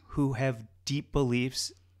who have deep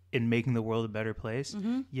beliefs in making the world a better place.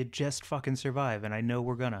 You just fucking survive, and I know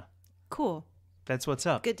we're gonna. Cool. That's what's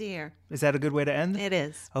up. Good to hear. Is that a good way to end? It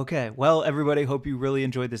is. Okay. Well, everybody, hope you really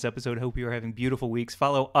enjoyed this episode. Hope you are having beautiful weeks.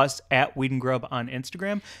 Follow us at Weed and Grub on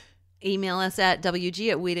Instagram. Email us at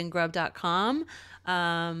wg@weedandgrub.com.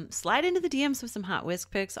 Slide into the DMs with some hot whisk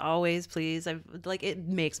pics always, please. It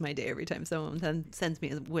makes my day every time someone sends me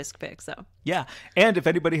a whisk pic. So Yeah. And if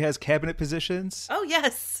anybody has cabinet positions oh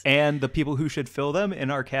yes, and the people who should fill them in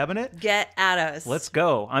our cabinet, get at us. let's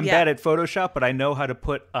go. I'm bad at Photoshop, but I know how to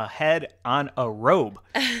put a head on a robe.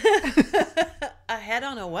 A head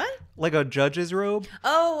on a what? Like a judge's robe.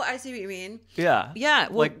 Oh, I see what you mean. Yeah. Yeah.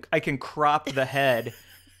 Well, Like I can crop the head.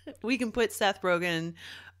 we can put Seth Rogen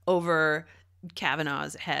over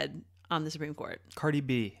Kavanaugh's head on the Supreme Court. Cardi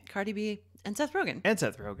B. Cardi B and Seth Rogen. And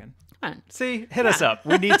Seth Rogen. Come on. See, hit us up.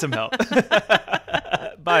 We need some help.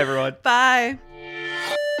 Bye, everyone. Bye.